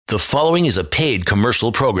The following is a paid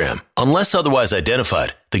commercial program. Unless otherwise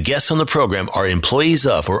identified, the guests on the program are employees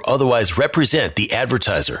of or otherwise represent the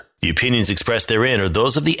advertiser. The opinions expressed therein are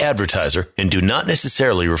those of the advertiser and do not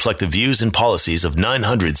necessarily reflect the views and policies of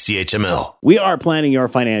 900 CHML. We are planning your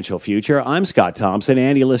financial future. I'm Scott Thompson.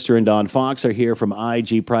 Andy Lister and Don Fox are here from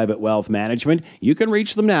IG Private Wealth Management. You can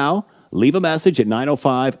reach them now. Leave a message at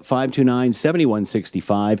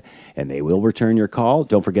 905-529-7165, and they will return your call.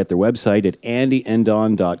 Don't forget their website at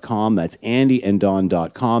andyanddon.com. That's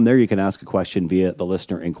andyanddon.com. There you can ask a question via the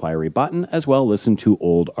listener inquiry button, as well listen to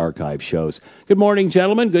old archive shows. Good morning,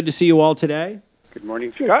 gentlemen. Good to see you all today. Good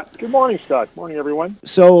morning, Scott. Good morning, Scott. Morning, everyone.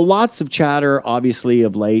 So lots of chatter, obviously,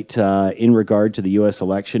 of late in regard to the U.S.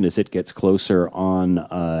 election as it gets closer on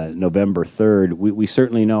November 3rd. We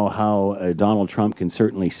certainly know how Donald Trump can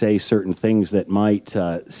certainly say certain things that might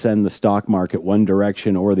send the stock market one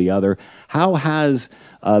direction or the other. How has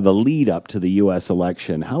the lead up to the U.S.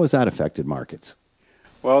 election, how has that affected markets?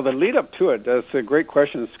 Well, the lead up to it, that's a great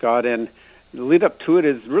question, Scott, and the lead up to it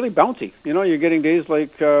is really bouncy. You know, you're getting days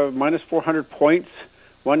like minus 400 points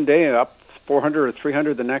one day and up 400 or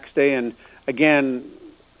 300 the next day. And again,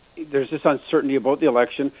 there's this uncertainty about the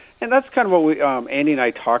election. And that's kind of what we, Andy and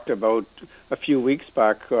I talked about a few weeks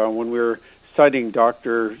back when we were citing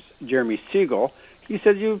Dr. Jeremy Siegel. He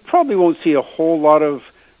said you probably won't see a whole lot of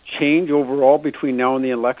change overall between now and the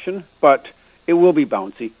election, but it will be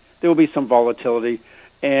bouncy. There will be some volatility.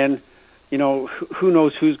 And you know, who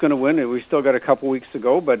knows who's going to win? We've still got a couple weeks to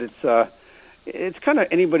go, but it's kind of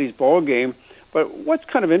anybody's ball game. But what's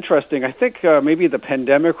kind of interesting, I think maybe the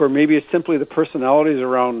pandemic or maybe it's simply the personalities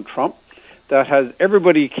around Trump that has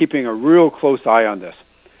everybody keeping a real close eye on this.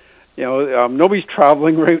 You know, nobody's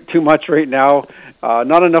traveling too much right now,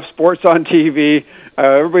 not enough sports on TV.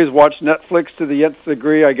 Everybody's watched Netflix to the nth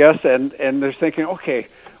degree, I guess, and they're thinking, okay,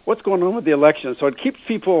 what's going on with the election? So it keeps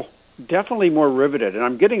people definitely more riveted, and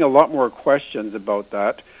I'm getting a lot more questions about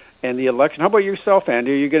that and the election. How about yourself,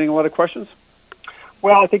 Andy? Are you getting a lot of questions?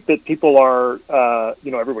 Well, I think that people are,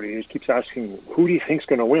 everybody just keeps asking, who do you think's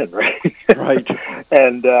going to win, right? Right.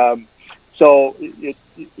 And so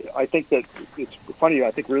I think that it's funny. I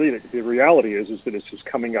think really the reality is that it's just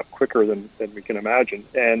coming up quicker than we can imagine.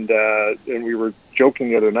 And we were joking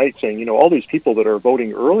the other night saying, all these people that are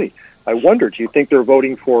voting early, I wonder, do you think they're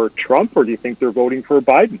voting for Trump or do you think they're voting for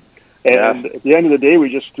Biden? And at the end of the day,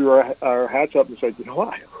 we just threw our hats up and said,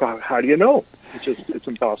 what? How do you know? It's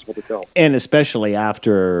impossible to tell. And especially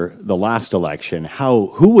after the last election,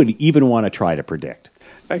 who would even want to try to predict?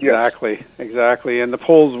 Exactly. And the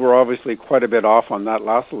polls were obviously quite a bit off on that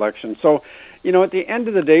last election. So, at the end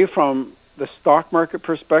of the day, from the stock market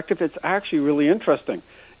perspective, it's actually really interesting.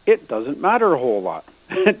 It doesn't matter a whole lot,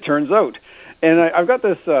 it turns out. And I've got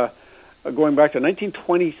this going back to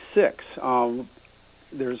 1926.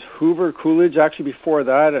 There's Hoover, Coolidge actually before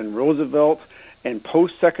that, and Roosevelt, and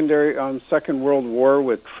Second World War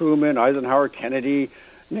with Truman, Eisenhower, Kennedy,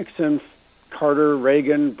 Nixon, Carter,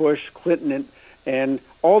 Reagan, Bush, Clinton, and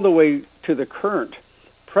all the way to the current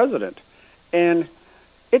president. And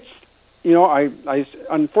it's, I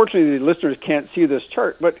unfortunately the listeners can't see this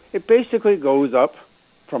chart, but it basically goes up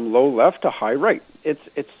from low left to high right.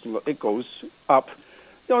 It goes up.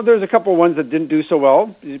 There's a couple of ones that didn't do so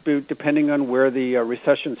well, depending on where the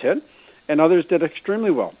recessions hit, and others did extremely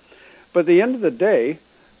well. But at the end of the day,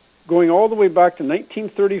 going all the way back to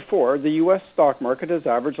 1934, the U.S. stock market has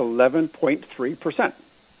averaged 11.3%.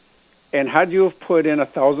 And had you have put in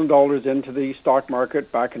 $1,000 into the stock market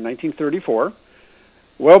back in 1934,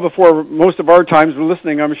 well before most of our times were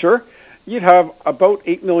listening, I'm sure, you'd have about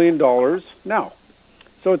 $8 million now.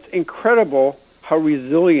 So it's incredible how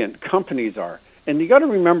resilient companies are. And you got to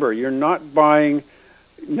remember, you're not buying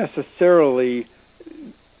necessarily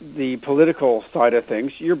the political side of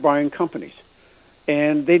things. You're buying companies,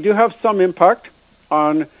 and they do have some impact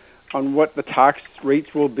on what the tax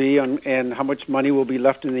rates will be and how much money will be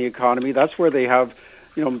left in the economy. That's where they have,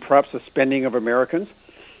 perhaps the spending of Americans,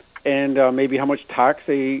 and maybe how much tax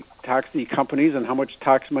they tax the companies and how much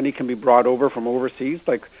tax money can be brought over from overseas,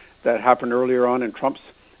 like that happened earlier on in Trump's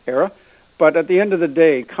era. But at the end of the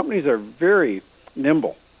day, companies are very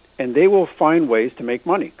nimble, and they will find ways to make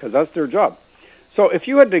money because that's their job. So if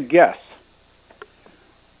you had to guess,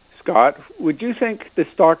 Scott, would you think the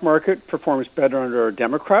stock market performs better under a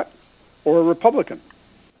Democrat or a Republican?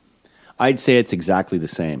 I'd say it's exactly the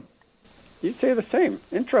same. You'd say the same.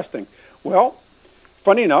 Interesting. Well,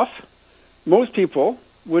 funny enough, most people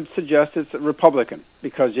would suggest it's a Republican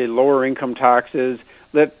because they lower income taxes,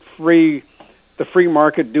 let the free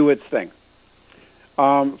market do its thing.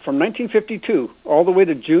 From 1952 all the way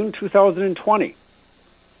to June 2020,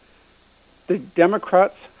 the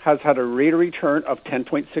Democrats has had a rate of return of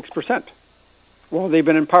 10.6% while they've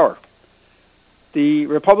been in power. The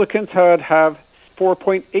Republicans have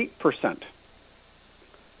 4.8%.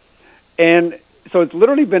 And so it's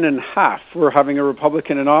literally been in half for having a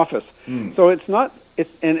Republican in office. So it's not,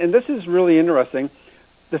 and this is really interesting.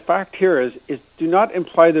 The fact here is do not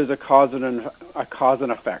imply there's a cause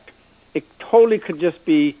and effect. It totally could just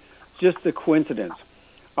be just a coincidence.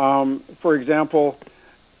 For example,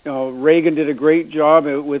 Reagan did a great job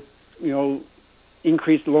with,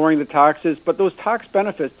 increased lowering the taxes, but those tax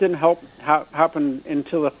benefits didn't happen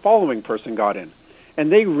until the following person got in,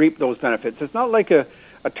 and they reaped those benefits. It's not like a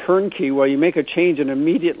turnkey where you make a change and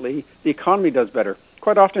immediately the economy does better.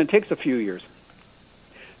 Quite often it takes a few years.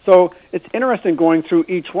 So it's interesting going through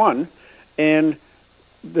each one, and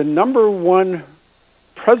the number one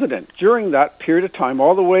president during that period of time,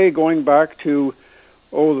 all the way going back to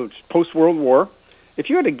the post-World War, if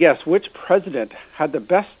you had to guess which president had the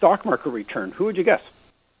best stock market return, who would you guess?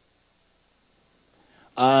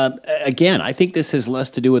 Again, I think this has less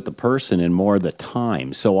to do with the person and more the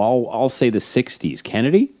time. So I'll say the 60s.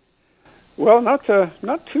 Kennedy? Well, not too.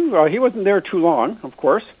 He wasn't there too long, of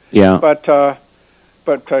course. Yeah. But as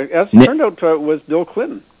it turned out, it was Bill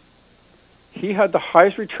Clinton. He had the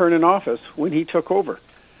highest return in office when he took over.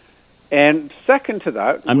 And second to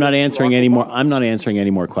that, I'm not answering any more. I'm not answering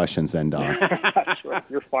any more questions then, Don. That's right.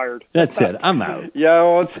 You're fired. That's it. I'm out. Yeah,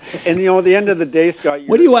 well, at the end of the day, Scott.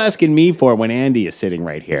 What are you asking me for when Andy is sitting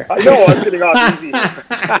right here? I know. I'm getting off easy.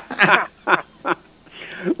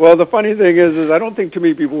 Well, the funny thing is I don't think too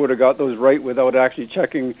many people would have got those right without actually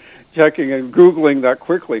checking and Googling that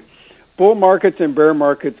quickly. Bull markets and bear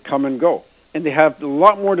markets come and go, and they have a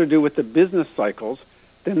lot more to do with the business cycles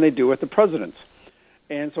than they do with the presidents.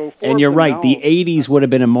 And so, and you're right. The 80s would have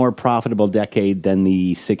been a more profitable decade than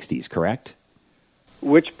the 60s, correct?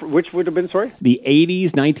 Which would have been, sorry? The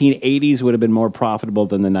 1980s would have been more profitable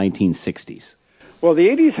than the 1960s. Well, the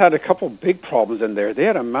 80s had a couple big problems in there. They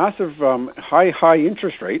had a massive high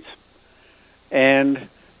interest rates, and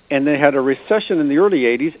they had a recession in the early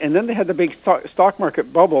 80s, and then they had the big stock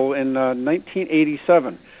market bubble in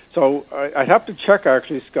 1987. So I have to check,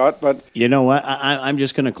 actually, Scott, but... You know what? I'm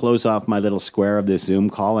just going to close off my little square of this Zoom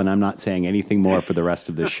call, and I'm not saying anything more for the rest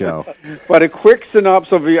of the show. But a quick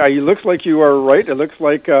synopsis of it looks like you are right. It looks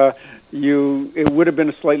like it would have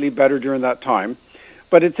been slightly better during that time.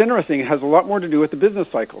 But it's interesting. It has a lot more to do with the business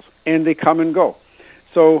cycles, and they come and go.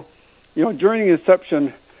 So, during the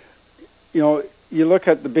inception, you look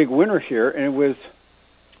at the big winner here, and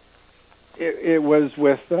it was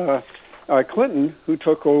with... Clinton, who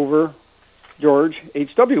took over George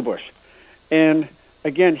H.W. Bush. And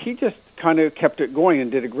again, he just kind of kept it going and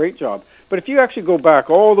did a great job. But if you actually go back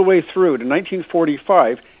all the way through to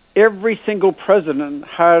 1945, every single president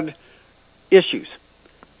had issues.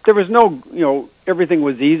 There was no, everything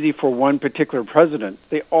was easy for one particular president.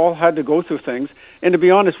 They all had to go through things. And to be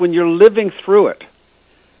honest, when you're living through it,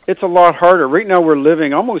 it's a lot harder. Right now we're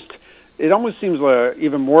living it almost seems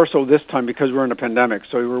even more so this time because we're in a pandemic.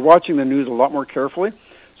 So we're watching the news a lot more carefully.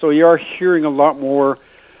 So you are hearing a lot more.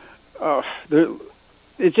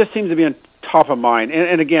 It just seems to be on top of mind.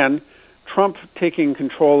 And again, Trump taking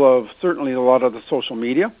control of certainly a lot of the social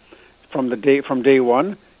media from day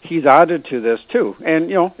one. He's added to this too,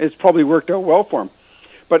 and it's probably worked out well for him.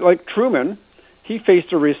 But like Truman, he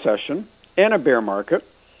faced a recession and a bear market,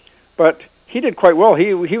 but he did quite well.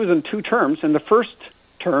 He was in 2 terms. In the first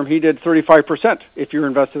term, he did 35% if you're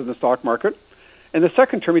invested in the stock market. And the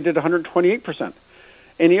second term, he did 128%.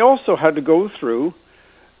 And he also had to go through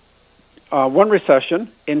 1 recession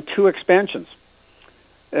and 2 expansions.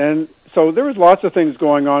 And so there was lots of things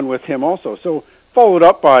going on with him also. So followed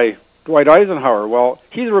up by Dwight Eisenhower. Well,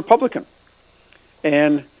 he's a Republican.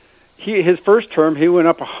 And his first term, he went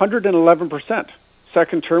up 111%.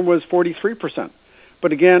 Second term was 43%.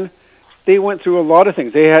 But again, they went through a lot of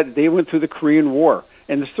things. They went through the Korean War.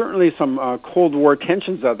 And there's certainly some Cold War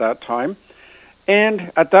tensions at that time.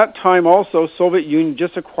 And at that time also, Soviet Union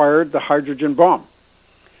just acquired the hydrogen bomb.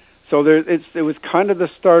 So it was kind of the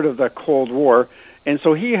start of the Cold War. And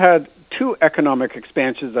so he had 2 economic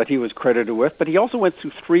expansions that he was credited with, but he also went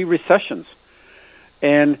through 3 recessions.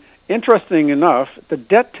 And interesting enough, the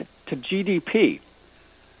debt to GDP,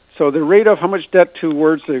 so the rate of how much debt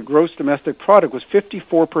towards the gross domestic product was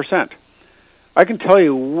 54%. I can tell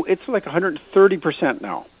you it's like 130%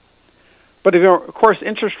 now. But of course,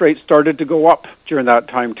 interest rates started to go up during that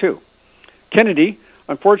time too. Kennedy,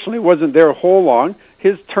 unfortunately, wasn't there whole long.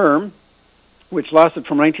 His term, which lasted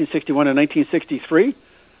from 1961 to 1963,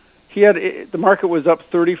 the market was up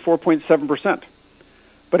 34.7%.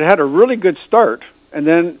 But it had a really good start and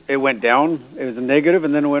then it went down. It was a negative,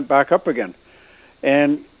 and then it went back up again.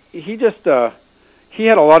 And he just he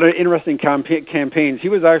had a lot of interesting campaigns. He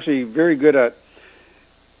was actually very good at,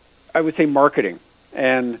 I would say, marketing,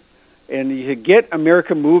 and you Get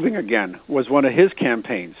America Moving Again was one of his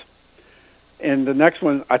campaigns. And the next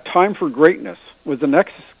one, A Time for Greatness, was the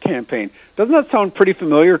next campaign. Doesn't that sound pretty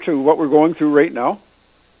familiar to what we're going through right now?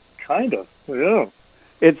 Kind of, yeah.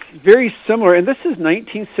 It's very similar, and this is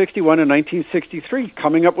 1961 and 1963,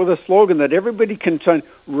 coming up with a slogan that everybody can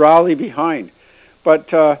rally behind.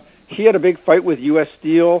 But he had a big fight with U.S.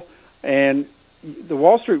 Steel, and the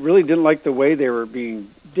Wall Street really didn't like the way they were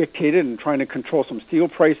being dictated and trying to control some steel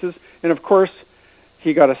prices. And, of course,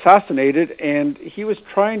 he got assassinated, and he was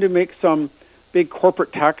trying to make some big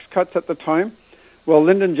corporate tax cuts at the time. Well,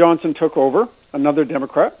 Lyndon Johnson took over, another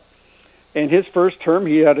Democrat. In his first term,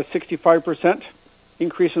 he had a 65%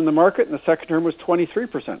 increase in the market, and the second term was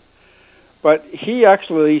 23%. But he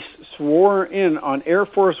actually swore in on Air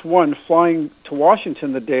Force One flying to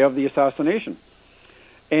Washington the day of the assassination.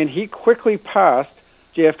 And he quickly passed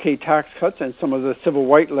JFK tax cuts and some of the civil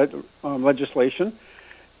rights legislation.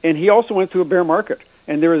 And he also went through a bear market.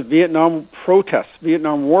 And there was Vietnam War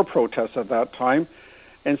protests at that time.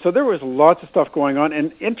 And so there was lots of stuff going on.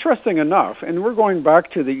 And interesting enough, and we're going back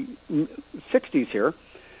to the 60s here,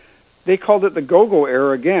 they called it the go-go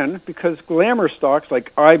era again because glamour stocks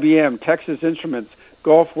like IBM, Texas Instruments,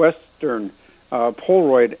 Gulf Western,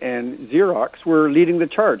 Polaroid, and Xerox were leading the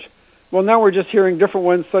charge. Well, now we're just hearing different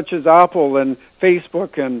ones such as Apple and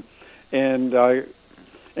Facebook and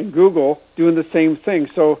Google doing the same thing.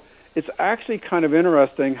 So it's actually kind of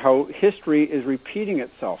interesting how history is repeating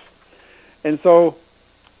itself. And so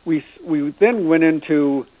we then went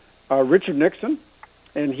into Richard Nixon,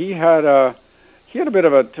 and he had a bit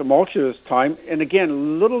of a tumultuous time, and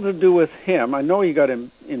again, little to do with him. I know he got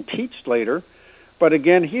impeached later, but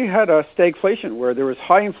again, he had a stagflation where there was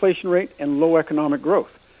high inflation rate and low economic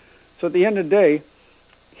growth. So at the end of the day,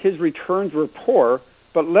 his returns were poor,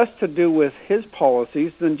 but less to do with his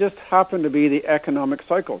policies than just happened to be the economic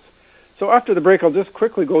cycles. So after the break, I'll just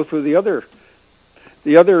quickly go through the other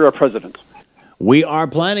presidents. We are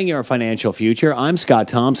planning your financial future. I'm Scott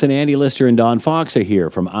Thompson. Andy Lister and Don Fox are here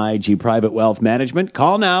from IG Private Wealth Management.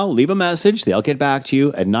 Call now, leave a message. They'll get back to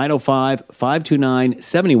you at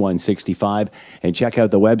 905-529-7165 and check out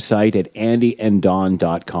the website at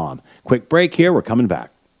andyanddon.com. Quick break here. We're coming back.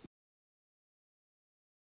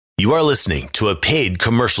 You are listening to a paid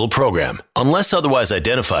commercial program. Unless otherwise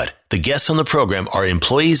identified, the guests on the program are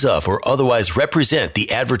employees of or otherwise represent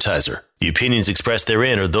the advertiser. The opinions expressed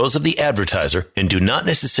therein are those of the advertiser and do not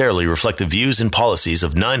necessarily reflect the views and policies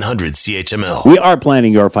of 900 CHML. We are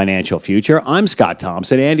planning your financial future. I'm Scott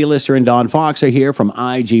Thompson. Andy Lister and Don Fox are here from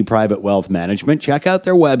IG Private Wealth Management. Check out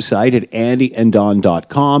their website at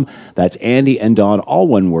andyanddon.com. That's andyanddon, all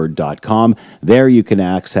one word.com. There you can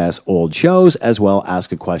access old shows as well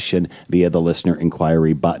ask a question via the listener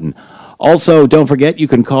inquiry button. Also, don't forget, you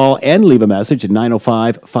can call and leave a message at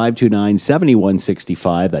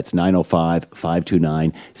 905-529-7165. That's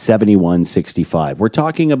 905-529-7165. We're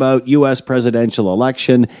talking about U.S. presidential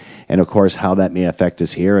election and, of course, how that may affect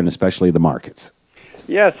us here and especially the markets.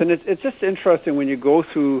 Yes, and it's just interesting when you go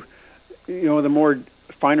through, the more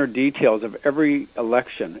finer details of every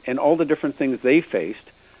election and all the different things they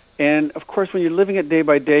faced. And, of course, when you're living it day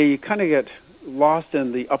by day, you kind of get lost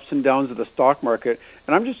in the ups and downs of the stock market.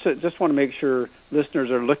 And I'm just want to make sure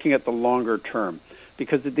listeners are looking at the longer term,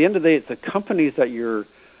 because at the end of the day, it's the companies that you're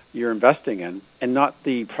investing in and not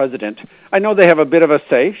the president. I know they have a bit of a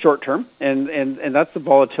say short term, and that's the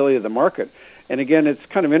volatility of the market. And again, it's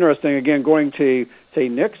kind of interesting, again, going to, say,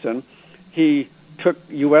 Nixon, he took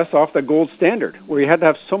U.S. off the gold standard, where you had to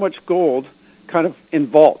have so much gold kind of in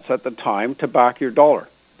vaults at the time to back your dollar.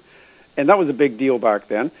 And that was a big deal back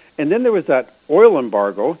then. And then there was that oil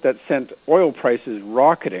embargo that sent oil prices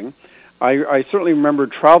rocketing. I certainly remember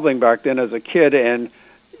traveling back then as a kid, and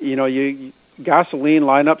gasoline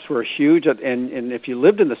lineups were huge. And if you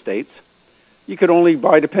lived in the States, you could only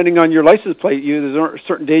buy, depending on your license plate, there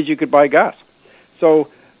certain days you could buy gas. So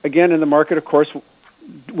again, in the market, of course,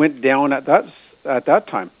 went down at that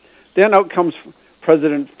time. Then out comes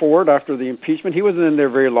President Ford after the impeachment. He wasn't in there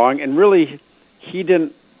very long, and really he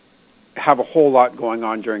didn't have a whole lot going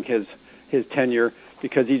on during his tenure,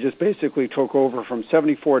 because he just basically took over from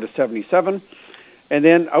 74 to 77. And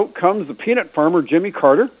then out comes the peanut farmer, Jimmy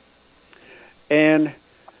Carter. And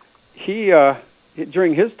he,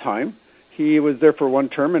 during his time, he was there for one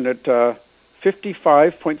term, and at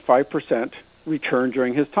 55.5% return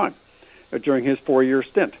during his time, during his 4-year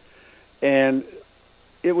stint. And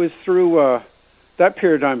it was through that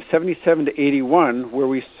period of time, 77 to 81, where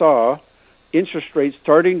we saw interest rates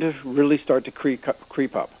starting to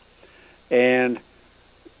creep up. And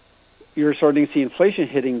you're starting to see inflation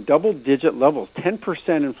hitting double-digit levels,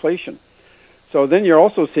 10% inflation. So then you're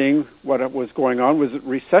also seeing what was going on was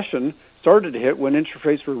recession started to hit when interest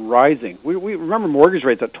rates were rising. We remember mortgage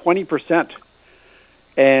rates at 20%.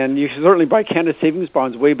 And you could certainly buy Canada savings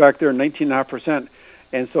bonds way back there, 19.5%.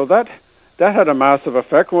 And so that had a massive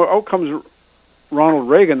effect. Well, out comes Ronald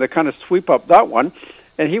Reagan to kind of sweep up that one.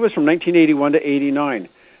 And he was from 1981 to 89.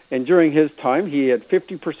 And during his time, he had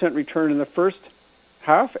 50% return in the first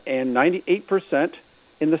half and 98%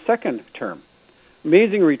 in the second term.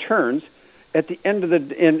 Amazing returns. At the end of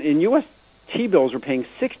in U.S. T-bills were paying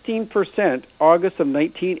 16% August of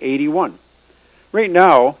 1981. Right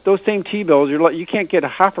now, those same T-bills, you can't get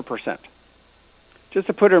 0.5%. Just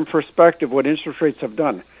to put it in perspective, what interest rates have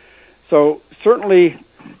done. So certainly,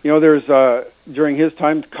 there's during his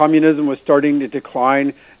time, communism was starting to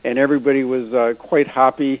decline, and everybody was quite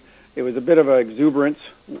happy. It was a bit of an exuberance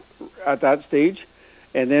at that stage,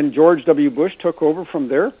 and then George W. Bush took over from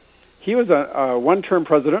there. He was a one-term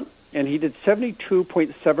president, and he did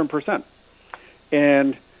 72.7%.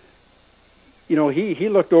 And he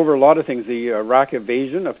looked over a lot of things. The Iraq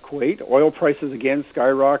invasion of Kuwait, oil prices again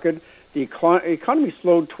skyrocketed. The economy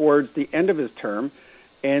slowed towards the end of his term,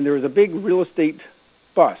 and there was a big real estate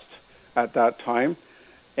bust at that time.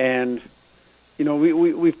 And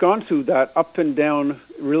we've gone through that up and down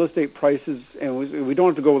real estate prices, and we don't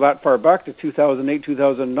have to go that far back to 2008,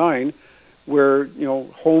 2009, where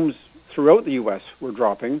homes throughout the U.S. were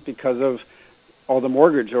dropping because of all the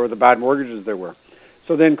mortgage or the bad mortgages there were.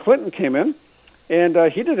 So then Clinton came in, and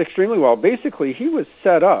he did extremely well. Basically, he was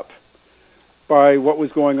set up by what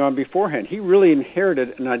was going on beforehand. He really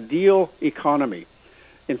inherited an ideal economy.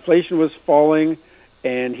 Inflation was falling,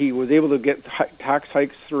 and he was able to get tax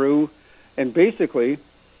hikes through. And basically,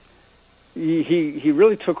 he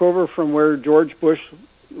really took over from where George Bush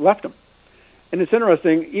left him. And it's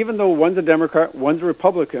interesting, even though one's a Democrat, one's a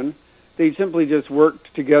Republican, they simply just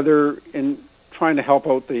worked together in trying to help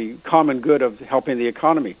out the common good of helping the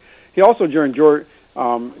economy. He also, during George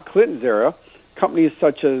Clinton's era, companies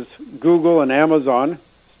such as Google and Amazon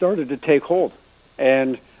started to take hold.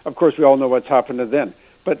 And, of course, we all know what's happened to them.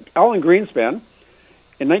 But Alan Greenspan,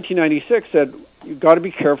 in 1996, said, you've got to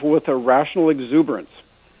be careful with irrational exuberance.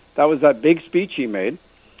 That was that big speech he made.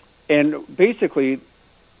 And basically,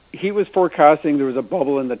 he was forecasting there was a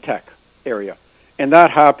bubble in the tech area. And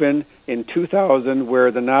that happened in 2000,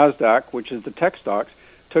 where the NASDAQ, which is the tech stocks,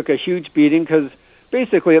 took a huge beating because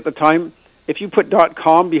basically at the time, if you put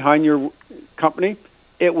 .com behind your company,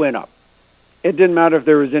 it went up. It didn't matter if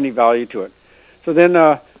there was any value to it. So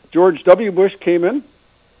then George W. Bush came in,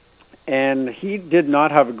 and he did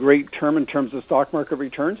not have a great term in terms of stock market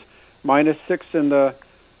returns, -6 in the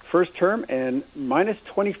first term and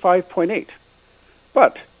 -25.8.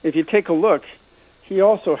 But if you take a look, he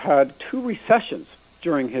also had 2 recessions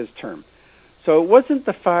during his term. So it wasn't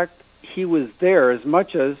the fact he was there as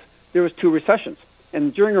much as there was 2 recessions.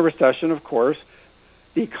 And during a recession, of course,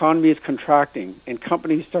 the economy is contracting and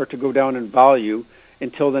companies start to go down in value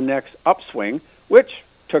until the next upswing, which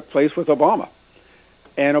took place with Obama.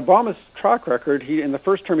 And Obama's track record, in the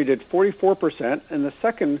first term he did 44%, in the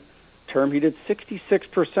second term he did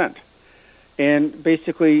 66%. And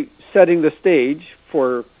basically setting the stage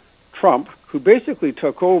for Trump, who basically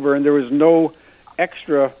took over, and there was no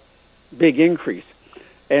extra big increase.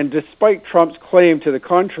 And despite Trump's claim to the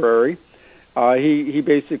contrary, he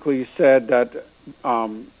basically said that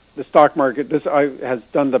the stock market has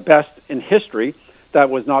done the best in history. That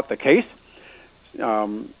was not the case.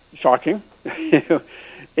 Shocking.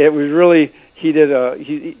 It was really,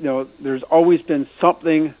 there's always been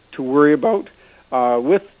something to worry about.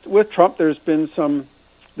 With Trump, there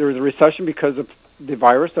was a recession because of the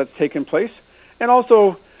virus that's taken place, and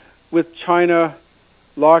also with China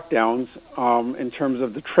lockdowns in terms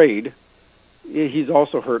of the trade, he's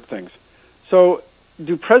also hurt things. So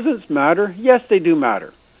do presidents matter? Yes, they do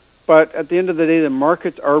matter. But at the end of the day, the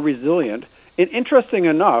markets are resilient. And interesting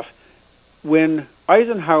enough, when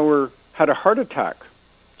Eisenhower had a heart attack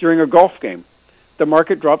during a golf game, the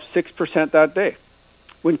market dropped 6% that day.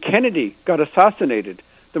 When Kennedy got assassinated,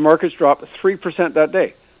 the markets dropped 3% that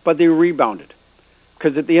day. But they rebounded.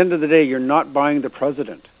 Because at the end of the day, you're not buying the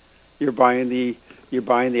president. You're buying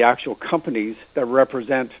the actual companies that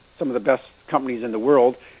represent some of the best companies in the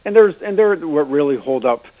world, and they're what really hold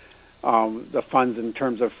up the funds in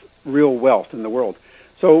terms of real wealth in the world.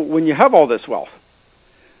 So when you have all this wealth,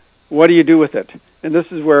 what do you do with it? And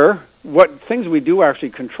this is where what things we do actually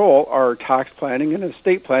control are tax planning and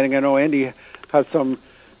estate planning. I know Andy has some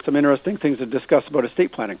interesting things to discuss about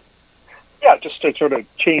estate planning. Yeah, just to sort of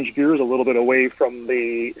change gears a little bit away from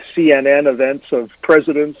the CNN events of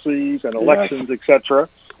presidencies and elections, yes, etc.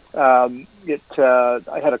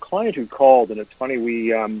 I had a client who called, and it's funny,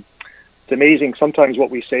 it's amazing sometimes what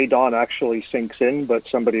we say, Don, actually sinks in, but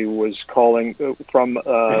somebody was calling from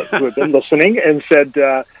who had been listening and said,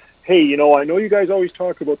 hey, I know you guys always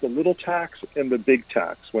talk about the little tax and the big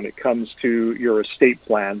tax when it comes to your estate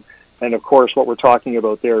plan. And of course, what we're talking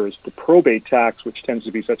about there is the probate tax, which tends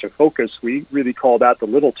to be such a focus. We really call that the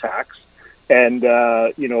little tax. And,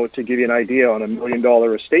 to give you an idea, on $1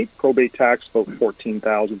 million estate, probate tax about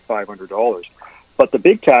 $14,500. But the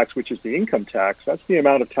big tax, which is the income tax, that's the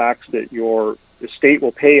amount of tax that your estate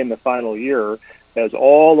will pay in the final year as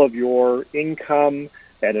all of your income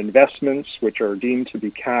and investments, which are deemed to be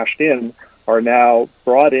cashed in, are now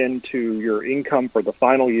brought into your income for the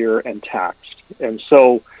final year and taxed. And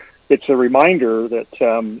so it's a reminder that,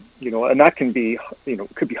 and that can be,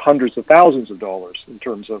 could be hundreds of thousands of dollars in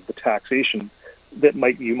terms of the taxation that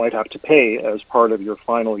you might have to pay as part of your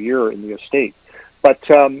final year in the estate. But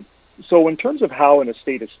so in terms of how an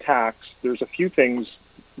estate is taxed, there's a few things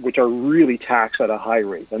which are really taxed at a high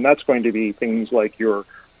rate. And that's going to be things like your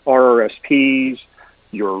RRSPs,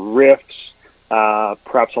 your RIFs,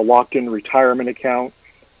 perhaps a locked-in retirement account.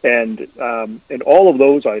 And all of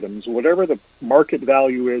those items, whatever the market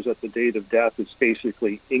value is at the date of death, is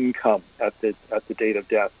basically income at the date of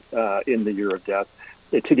death in the year of death,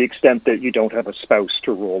 to the extent that you don't have a spouse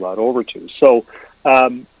to roll that over to. So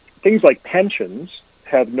things like pensions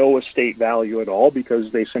have no estate value at all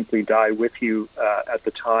because they simply die with you at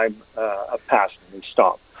the time of passing. They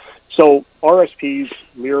stop. So RSPs,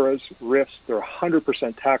 LIRAs, RIFs, they're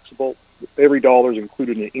 100% taxable. Every dollar is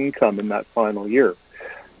included in income in that final year.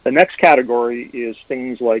 The next category is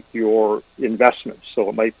things like your investments. So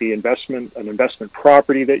it might be an investment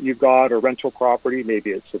property that you've got, a rental property. Maybe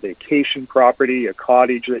it's a vacation property, a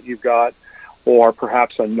cottage that you've got, or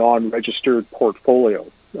perhaps a non-registered portfolio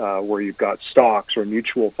where you've got stocks or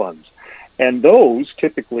mutual funds. And those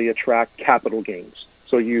typically attract capital gains.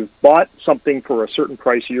 So you've bought something for a certain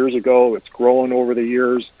price years ago, it's grown over the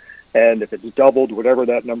years, and if it's doubled, whatever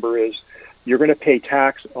that number is, you're going to pay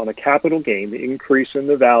tax on a capital gain, the increase in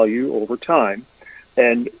the value over time,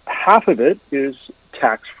 and half of it is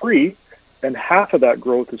tax-free, and half of that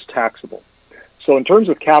growth is taxable. So in terms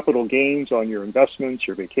of capital gains on your investments,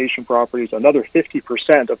 your vacation properties, another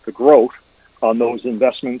 50% of the growth on those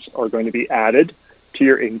investments are going to be added to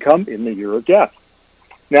your income in the year of death.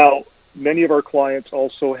 Now, many of our clients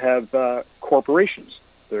also have corporations.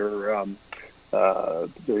 They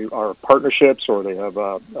are partnerships, or they have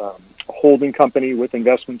a holding company with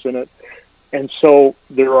investments in it. And so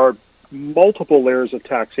there are multiple layers of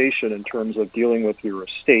taxation in terms of dealing with your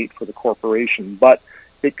estate for the corporation, but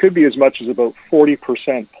it could be as much as about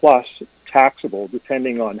 40% plus taxable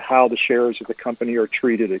depending on how the shares of the company are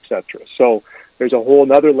treated, etc. So there's a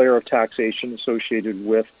whole other layer of taxation associated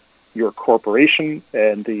with your corporation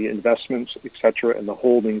and the investments, etc., and the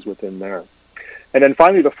holdings within there. And then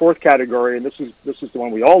finally, the fourth category, and this is the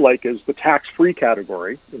one we all like, is the tax-free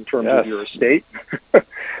category in terms of your estate.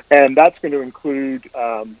 And that's going to include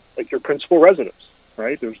like your principal residence,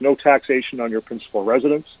 right? There's no taxation on your principal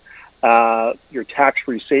residence. Your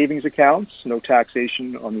tax-free savings accounts, no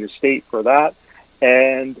taxation on the estate for that.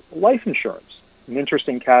 And life insurance, an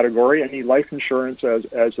interesting category. Any life insurance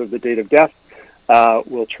as of the date of death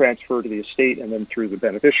will transfer to the estate and then through the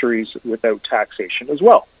beneficiaries without taxation as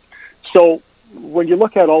well. So when you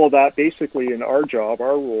look at all of that, basically in our job,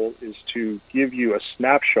 our role is to give you a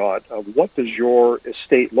snapshot of what does your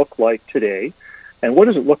estate look like today and what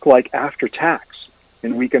does it look like after tax.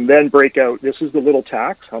 And we can then break out, this is the little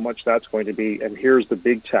tax, how much that's going to be, and here's the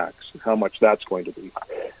big tax, how much that's going to be.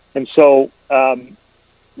 And so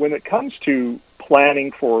when it comes to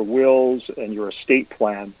planning for wills and your estate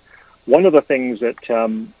plan, one of the things that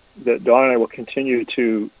Don and I will continue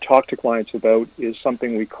to talk to clients about is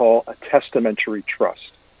something we call a testamentary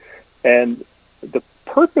trust. And the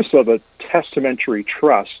purpose of a testamentary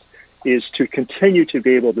trust is to continue to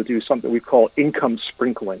be able to do something we call income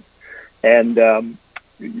sprinkling. And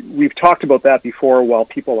we've talked about that before while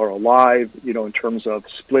people are alive, in terms of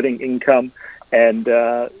splitting income and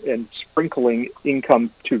sprinkling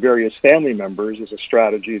income to various family members is a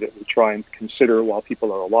strategy that we try and consider while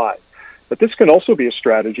people are alive. But this can also be a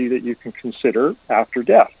strategy that you can consider after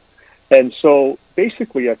death. And so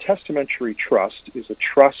basically a testamentary trust is a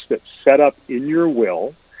trust that's set up in your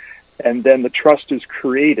will, and then the trust is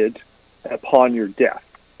created upon your death,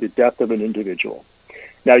 the death of an individual.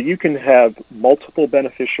 Now you can have multiple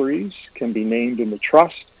beneficiaries, can be named in the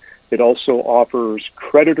trust, It also offers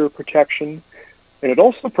creditor protection, and it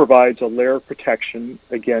also provides a layer of protection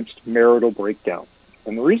against marital breakdown.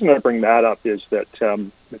 And the reason I bring that up is that,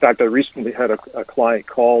 in fact, I recently had a client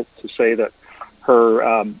call to say that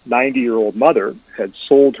her 90-year-old mother had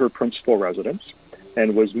sold her principal residence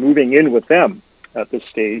and was moving in with them at this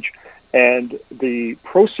stage. And the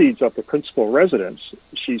proceeds of the principal residence,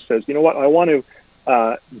 she says, you know what, I want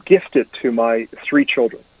to gift it to my 3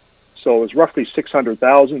 children. So it was roughly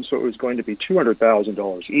 $600,000, so it was going to be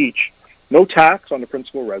 $200,000 each. No tax on the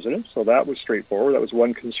principal residence, so that was straightforward. That was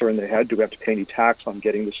one concern they had. Do we have to pay any tax on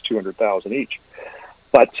getting this $200,000 each?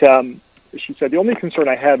 But she said, the only concern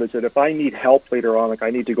I have is that if I need help later on, like I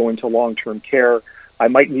need to go into long-term care, I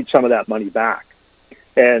might need some of that money back.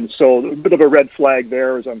 And so a bit of a red flag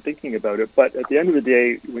there as I'm thinking about it. But at the end of the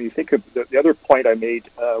day, when you think of the other point I made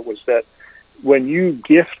was that when you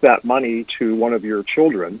gift that money to one of your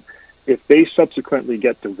children, if they subsequently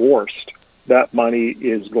get divorced, that money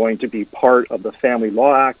is going to be part of the Family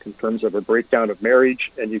Law Act in terms of a breakdown of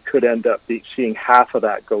marriage, and you could end up seeing half of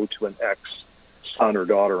that go to an ex-son or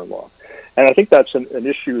daughter-in-law. And I think that's an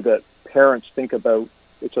issue that parents think about.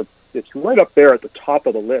 It's right up there at the top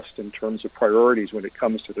of the list in terms of priorities when it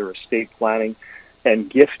comes to their estate planning and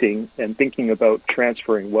gifting and thinking about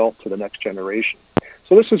transferring wealth to the next generation.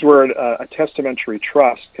 So this is where a testamentary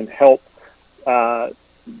trust can help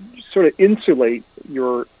sort of insulate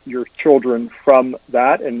your children from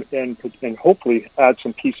that and hopefully add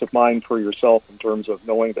some peace of mind for yourself in terms of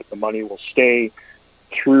knowing that the money will stay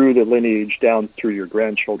through the lineage down through your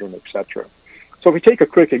grandchildren, etc. So if we take a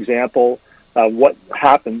quick example, what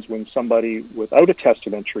happens when somebody without a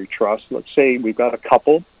testamentary trust, let's say we've got a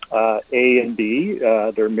couple, A and B,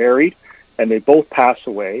 they're married and they both pass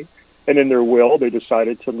away, and in their will they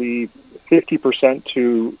decided to leave 50%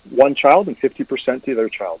 to one child and 50% to the other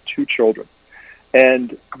child, 2 children.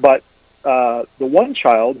 But the one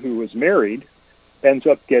child who was married ends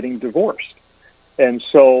up getting divorced. And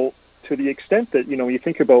so to the extent that, you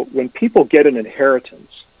think about when people get an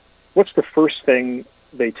inheritance, what's the first thing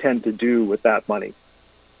they tend to do with that money?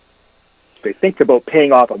 They think about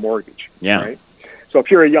paying off a mortgage. Yeah. Right? So if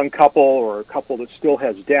you're a young couple or a couple that still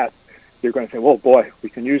has debt, you're going to say, well, boy, we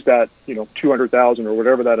can use that, $200,000 or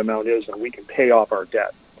whatever that amount is, and we can pay off our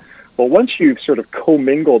debt. Well, once you've sort of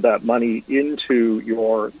commingled that money into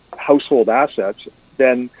your household assets,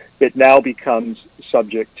 then it now becomes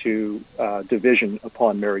subject to division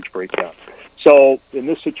upon marriage breakdown. So in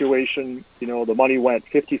this situation, the money went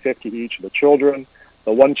 50-50 to each of the children.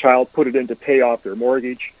 The one child put it in to pay off their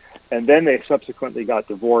mortgage, and then they subsequently got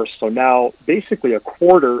divorced. So now basically a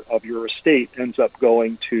quarter of your estate ends up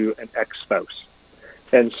going to an ex-spouse.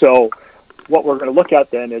 And so what we're going to look at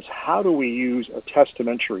then is how do we use a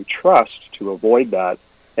testamentary trust to avoid that,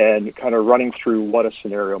 and kind of running through what a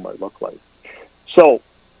scenario might look like. So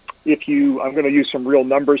I'm going to use some real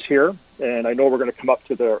numbers here, and I know we're going to come up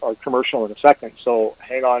to our commercial in a second, so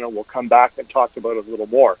hang on and we'll come back and talk about it a little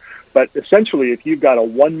more. But essentially, if you've got a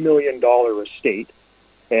 $1 million estate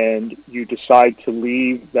and you decide to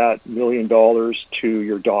leave that $1 million to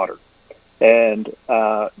your daughter, and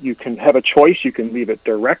you can have a choice. You can leave it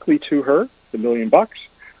directly to her, the $1 million,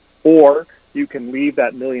 or you can leave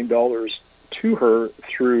that $1 million to her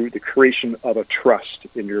through the creation of a trust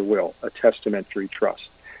in your will, a testamentary trust.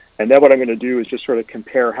 And then what I'm going to do is just sort of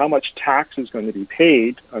compare how much tax is going to be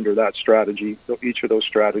paid under that strategy, each of those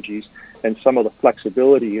strategies, and some of the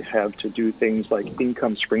flexibility you have to do things like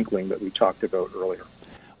income sprinkling that we talked about earlier.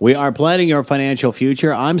 We are planning your financial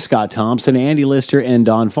future. I'm Scott Thompson. Andy Lister and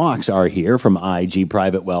Don Fox are here from IG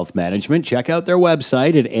Private Wealth Management. Check out their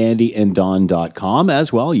website at andyanddon.com.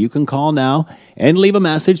 As well, you can call now and leave a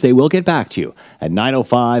message. They will get back to you at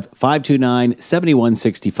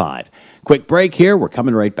 905-529-7165. Quick break here. We're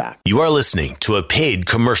coming right back. You are listening to a paid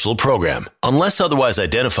commercial program. Unless otherwise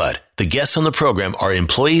identified, the guests on the program are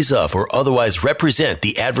employees of or otherwise represent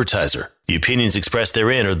the advertiser. The opinions expressed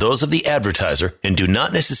therein are those of the advertiser and do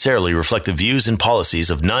not necessarily reflect the views and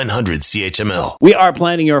policies of 900 CHML. We are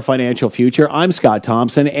planning your financial future. I'm Scott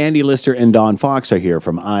Thompson. Andy Lister and Don Fox are here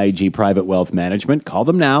from IG Private Wealth Management. Call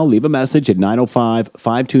them now. Leave a message at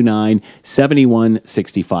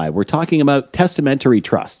 905-529-7165. We're talking about testamentary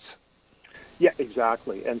trusts. Yeah,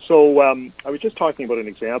 exactly. And so I was just talking about an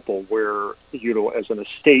example where, as an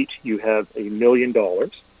estate, you have $1 million,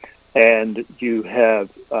 and you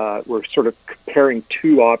have, we're sort of comparing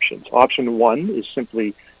 2 options. Option 1 is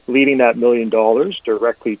simply leaving that $1 million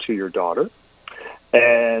directly to your daughter.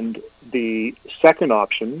 And the second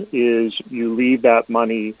option is you leave that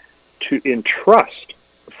money in trust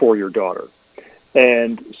for your daughter.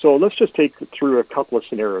 And so let's just take through a couple of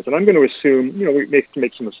scenarios. And I'm going to assume, we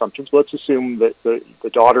make some assumptions. But let's assume that the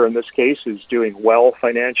daughter in this case is doing well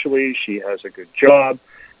financially. She has a good job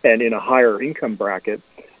and in a higher income bracket.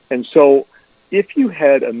 And so if you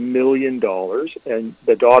had $1 million and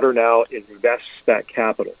the daughter now invests that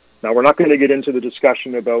capital. Now, we're not going to get into the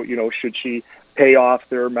discussion about, should she pay off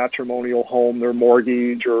their matrimonial home, their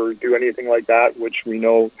mortgage, or do anything like that, which we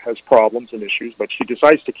know has problems and issues. But she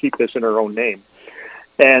decides to keep this in her own name.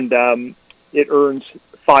 And it earns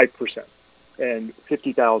 5% and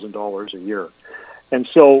 $50,000 a year. And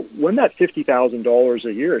so when that $50,000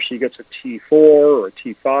 a year, she gets a T4 or a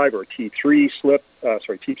T5 or a T3 slip or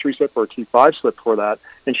a T5 slip for that,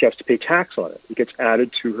 and she has to pay tax on it. It gets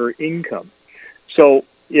added to her income. So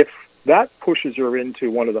if that pushes her into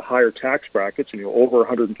one of the higher tax brackets, over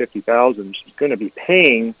 $150,000, she's going to be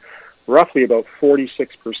paying roughly about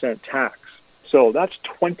 46% tax. So that's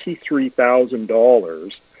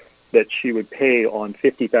 $23,000 that she would pay on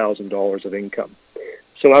 $50,000 of income.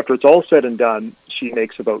 So after it's all said and done, she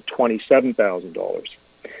makes about $27,000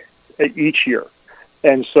 each year.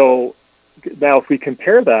 And so now if we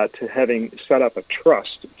compare that to having set up a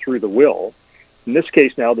trust through the will, in this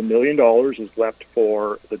case now the $1 million is left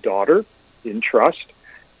for the daughter in trust.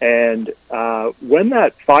 And when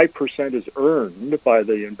that 5% is earned by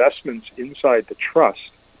the investments inside the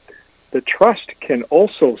trust can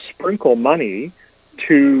also sprinkle money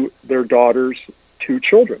to their daughter's two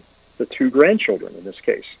children, the two grandchildren in this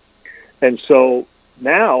case. And so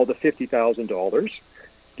now the $50,000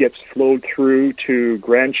 gets flowed through to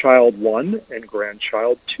grandchild 1 and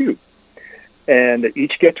grandchild 2. And they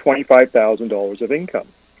each get $25,000 of income.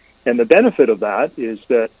 And the benefit of that is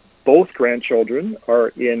that both grandchildren are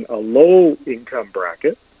in a low income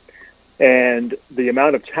bracket, and the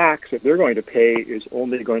amount of tax that they're going to pay is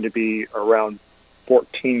only going to be around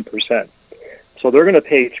 14%. So they're going to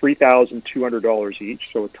pay $3,200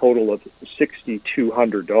 each, so a total of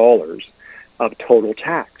 $6,200 of total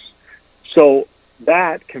tax. So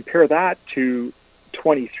compare that to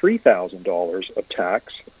 $23,000 of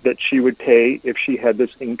tax that she would pay if she had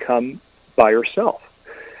this income by herself.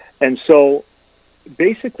 And so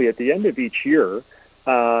basically at the end of each year,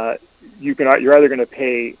 you're either going to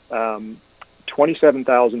pay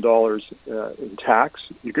 $27,000 in tax.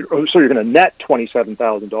 So you're going to net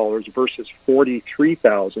 $27,000 versus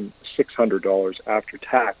 $43,600 after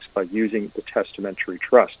tax by using the testamentary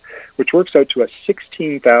trust, which works out to a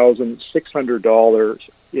 $16,600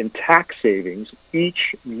 in tax savings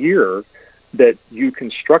each year that you can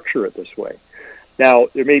structure it this way. Now,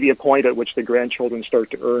 there may be a point at which the grandchildren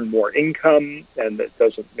start to earn more income and that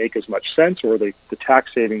doesn't make as much sense, or the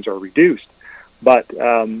tax savings are reduced. But,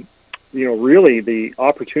 really the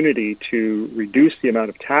opportunity to reduce the amount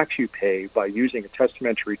of tax you pay by using a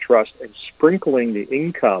testamentary trust and sprinkling the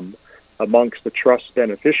income amongst the trust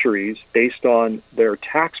beneficiaries based on their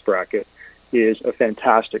tax bracket is a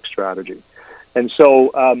fantastic strategy. And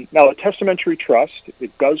so now a testamentary trust,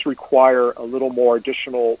 it does require a little more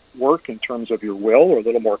additional work in terms of your will, or a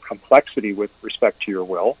little more complexity with respect to your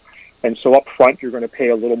will. And so up front, you're going to pay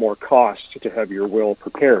a little more cost to have your will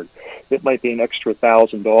prepared. It might be an extra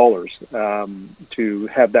 $1,000 to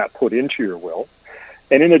have that put into your will.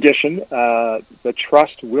 And in addition, the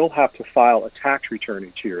trust will have to file a tax return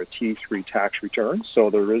each year, a T3 tax return. So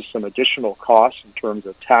there is some additional costs in terms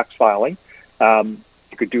of tax filing. You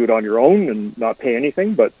could do it on your own and not pay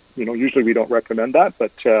anything, but usually we don't recommend that.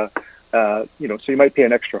 But so you might pay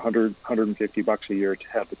an extra $150 a year to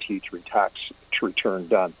have the T3 tax return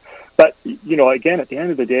done. But again, at the end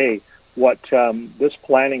of the day, what this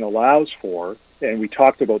planning allows for, and we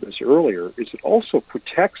talked about this earlier, is it also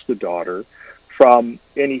protects the daughter from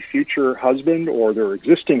any future husband or their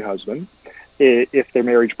existing husband if their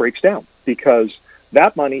marriage breaks down, because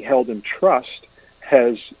that money held in trust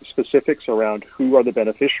has specifics around who are the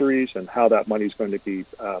beneficiaries and how that money is going to be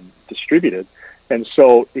distributed. And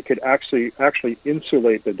so it could actually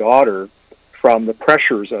insulate the daughter from the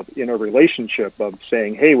pressures of in a relationship of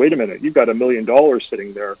saying, hey, wait a minute, you've got $1 million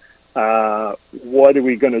sitting there. What are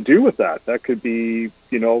we going to do with that? That could be,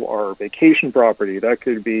 our vacation property. That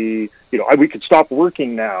could be, we could stop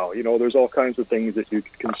working now. There's all kinds of things that you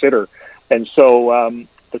could consider. And so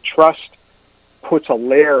the trust puts a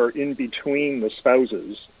layer in between the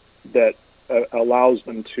spouses that allows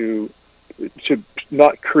them to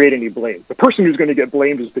not create any blame. The person who's going to get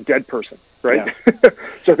blamed is the dead person, right? Yeah.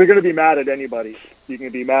 So if you're going to be mad at anybody, you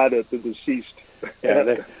can be mad at the deceased.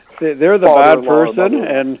 Yeah, they're the bad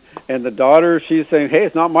person, and the daughter, she's saying, hey,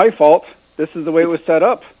 it's not my fault. This is the way it was set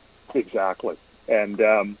up. Exactly.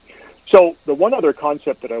 And So the one other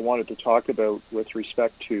concept that I wanted to talk about with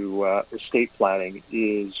respect to estate planning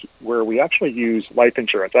is where we actually use life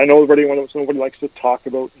insurance. I know nobody likes to talk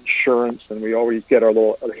about insurance, and we always get our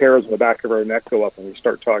little hairs on the back of our neck go up when we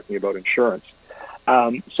start talking about insurance.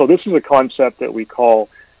 So this is a concept that we call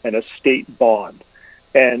an estate bond.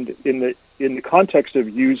 And in the context of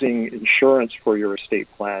using insurance for your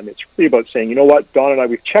estate plan, it's really about saying, you know what, Don and I,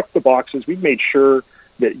 we've checked the boxes. We've made sure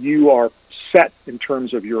that you are set in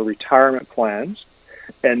terms of your retirement plans.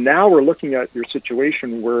 And now we're looking at your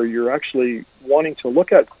situation where you're actually wanting to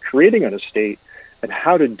look at creating an estate and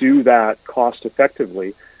how to do that cost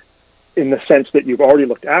effectively, in the sense that you've already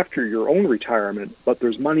looked after your own retirement, but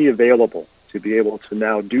there's money available to be able to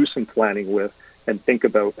now do some planning with and think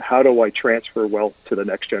about, how do I transfer wealth to the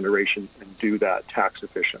next generation and do that tax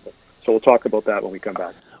efficiently? So we'll talk about that when we come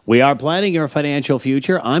back. We are planning your financial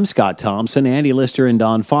future. I'm Scott Thompson. Andy Lister and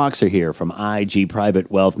Don Fox are here from IG Private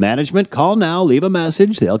Wealth Management. Call now, leave a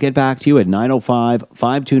message. They'll get back to you at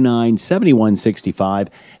 905-529-7165,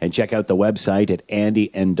 and check out the website at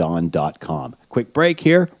andyanddon.com. Quick break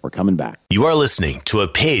here. We're coming back. You are listening to a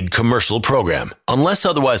paid commercial program. Unless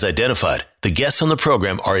otherwise identified, the guests on the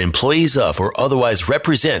program are employees of or otherwise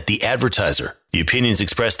represent the advertiser. The opinions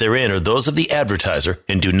expressed therein are those of the advertiser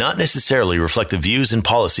and do not necessarily reflect the views and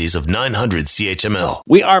policies of 900 CHML.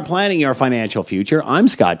 We are planning your financial future. I'm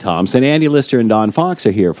Scott Thompson. Andy Lister and Don Fox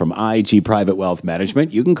are here from IG Private Wealth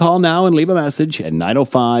Management. You can call now and leave a message at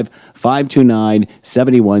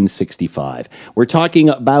 905-529-7165. We're talking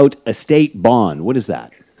about estate bond. What is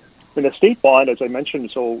that? An estate bond, as I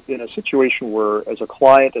mentioned, so in a situation where, as a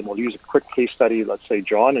client, and we'll use a quick case study, let's say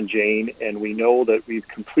John and Jane, and we know that we've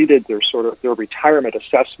completed their retirement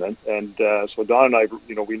assessment, and so Don and I,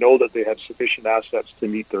 we know that they have sufficient assets to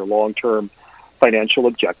meet their long-term financial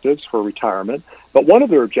objectives for retirement. But one of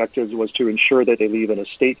their objectives was to ensure that they leave an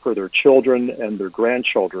estate for their children and their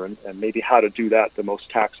grandchildren, and maybe how to do that the most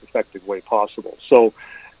tax-effective way possible. So,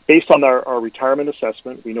 based on our retirement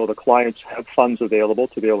assessment, we know the clients have funds available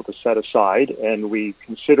to be able to set aside, and we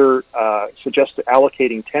suggest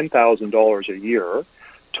allocating $10,000 a year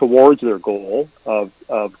towards their goal of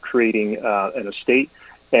creating an estate.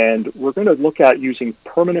 And we're going to look at using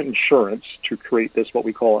permanent insurance to create this, what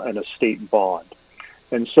we call an estate bond.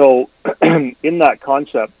 And so in that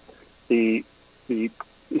concept, the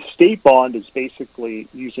estate bond is basically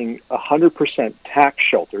using 100% tax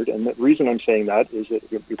sheltered. And the reason I'm saying that is that,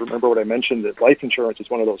 if you remember what I mentioned, that life insurance is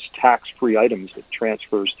one of those tax-free items that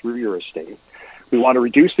transfers through your estate. We want to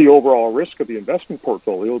reduce the overall risk of the investment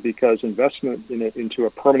portfolio, because investment into a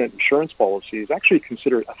permanent insurance policy is actually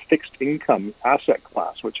considered a fixed income asset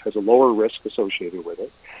class, which has a lower risk associated with it.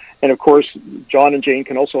 And of course, John and Jane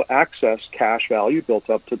can also access cash value built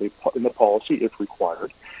up in the policy if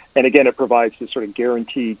required. And again, it provides this sort of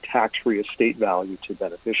guaranteed tax-free estate value to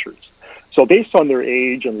beneficiaries. So based on their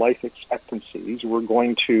age and life expectancies, we're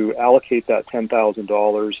going to allocate that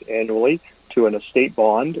 $10,000 annually to an estate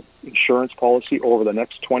bond insurance policy over the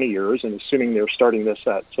next 20 years, and assuming they're starting this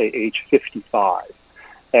at, say, age 55.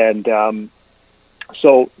 And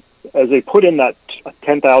so as they put in that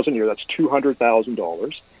 $10,000 a year, that's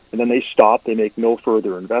 $200,000, and then they stop, they make no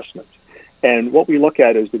further investments. And what we look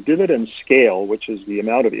at is the dividend scale, which is the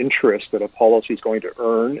amount of interest that a policy is going to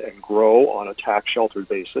earn and grow on a tax-sheltered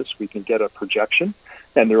basis. We can get a projection,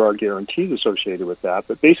 and there are guarantees associated with that.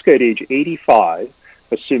 But basically at age 85,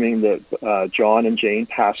 assuming that John and Jane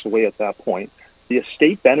pass away at that point, the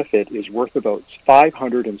estate benefit is worth about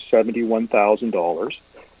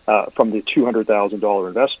 $571,000 from the $200,000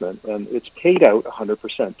 investment, and it's paid out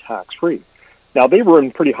 100% tax-free. Now, they were in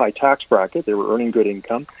a pretty high tax bracket. They were earning good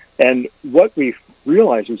income. And what we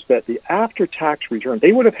realized is that the after-tax return,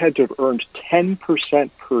 they would have had to have earned 10%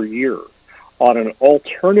 per year on an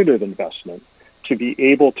alternative investment to be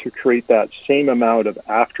able to create that same amount of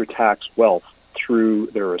after-tax wealth through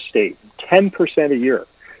their estate. 10% a year.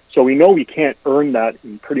 So we know we can't earn that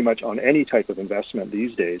pretty much on any type of investment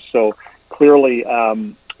these days. So clearly,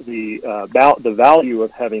 the value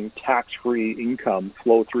of having tax-free income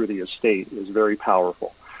flow through the estate is very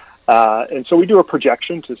powerful. And so we do a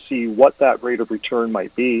projection to see what that rate of return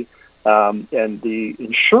might be, and the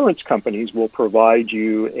insurance companies will provide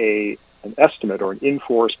you an estimate or an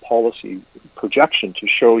in-force policy projection to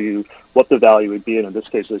show you what the value would be. And in this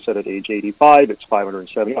case, they said at age 85, it's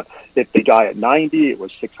 $571. If they die at 90, it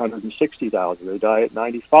was $660,000. If they die at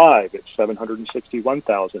 95, it's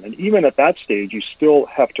 $761,000. And even at that stage, you still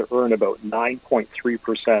have to earn about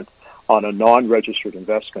 9.3% on a non-registered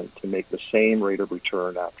investment to make the same rate of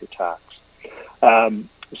return after tax.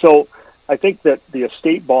 I think that the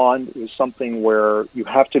estate bond is something where you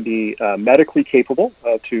have to be medically capable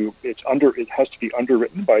it has to be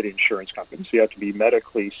underwritten by the insurance company. So you have to be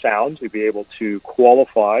medically sound to be able to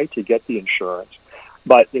qualify to get the insurance.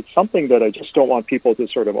 But it's something that I just don't want people to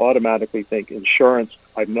sort of automatically think insurance.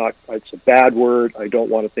 It's a bad word. I don't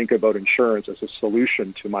want to think about insurance as a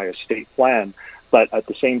solution to my estate plan. But at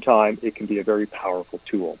the same time, it can be a very powerful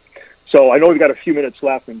tool. So I know we've got a few minutes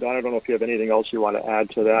left, and Don, I don't know if you have anything else you want to add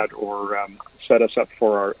to that or set us up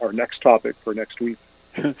for our next topic for next week.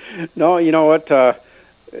 No, you know what?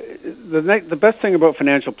 The best thing about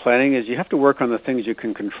financial planning is you have to work on the things you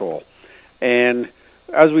can control. And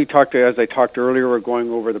as I talked earlier, we're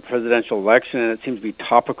going over the presidential election, and it seems to be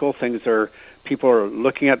topical. People are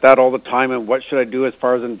looking at that all the time, and what should I do as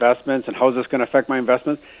far as investments, and how is this going to affect my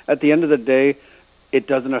investments? At the end of the day, it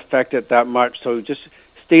doesn't affect it that much. So just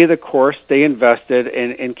stay the course, stay invested,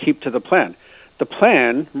 and keep to the plan. The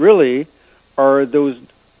plan really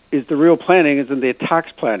is the real planning is in the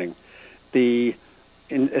tax planning, in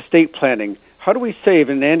estate planning. How do we save?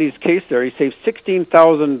 In Andy's case there, he saved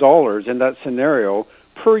 $16,000 in that scenario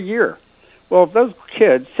per year. Well, if those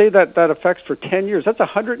kids say that affects for 10 years, that's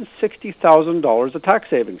 $160,000 of tax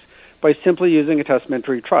savings by simply using a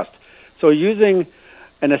testamentary trust. So using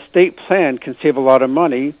an estate plan can save a lot of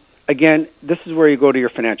money. Again, this is where you go to your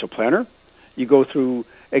financial planner. You go through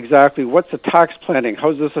exactly what's the tax planning,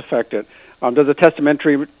 how does this affect it? Does a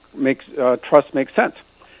testamentary trust make sense?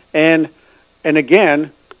 And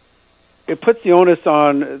again, it puts the onus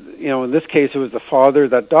on, in this case, it was the father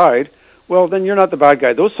that died. Well, then you're not the bad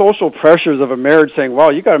guy. Those social pressures of a marriage saying, wow,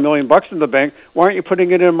 you got $1 million in the bank. Why aren't you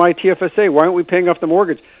putting it in my TFSA? Why aren't we paying off the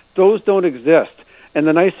mortgage? Those don't exist. And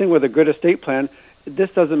the nice thing with a good estate plan,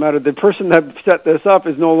 this doesn't matter. The person that set this up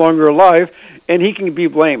is no longer alive, and he can be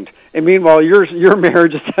blamed. And meanwhile, your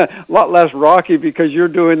marriage is a lot less rocky because you're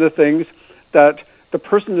doing the things that the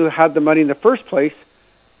person who had the money in the first place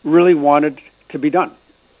really wanted to be done.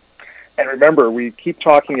 And remember, we keep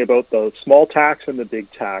talking about the small tax and the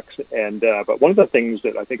big tax. But one of the things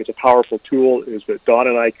that I think is a powerful tool is that Don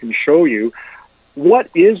and I can show you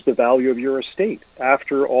what is the value of your estate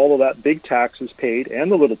after all of that big tax is paid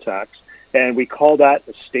and the little tax. And we call that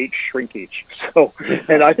estate shrinkage.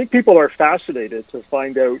 And I think people are fascinated to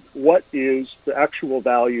find out what is the actual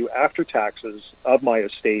value after taxes of my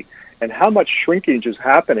estate and how much shrinkage is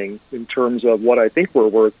happening in terms of what I think we're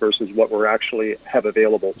worth versus what we're actually have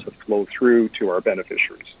available to flow through to our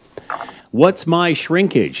beneficiaries. What's my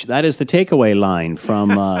shrinkage? That is the takeaway line from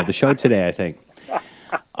the show today, I think.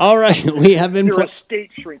 All right, we have been... Your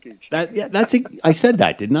estate shrinkage. I said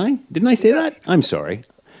that, didn't I? Didn't I say that? I'm sorry.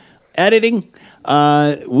 Editing.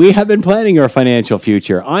 We have been planning our financial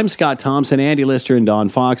future. I'm Scott Thompson. Andy Lister and Don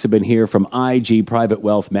Fox have been here from IG Private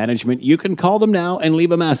Wealth Management. You can call them now and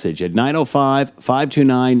leave a message at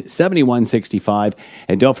 905-529-7165.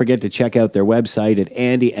 And don't forget to check out their website at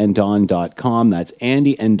andyanddon.com. That's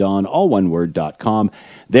andyanddon, all one word, .com.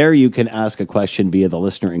 There you can ask a question via the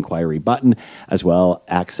listener inquiry button, as well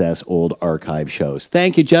access old archive shows.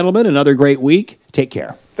 Thank you, gentlemen. Another great week. Take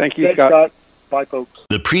care. Thank you, Scott. Bye, folks.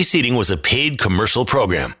 The preceding was a paid commercial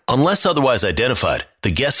program. Unless otherwise identified, the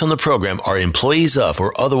guests on the program are employees of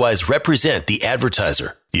or otherwise represent the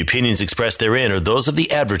advertiser. The opinions expressed therein are those of the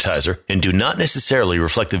advertiser and do not necessarily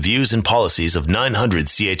reflect the views and policies of 900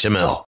 CHML.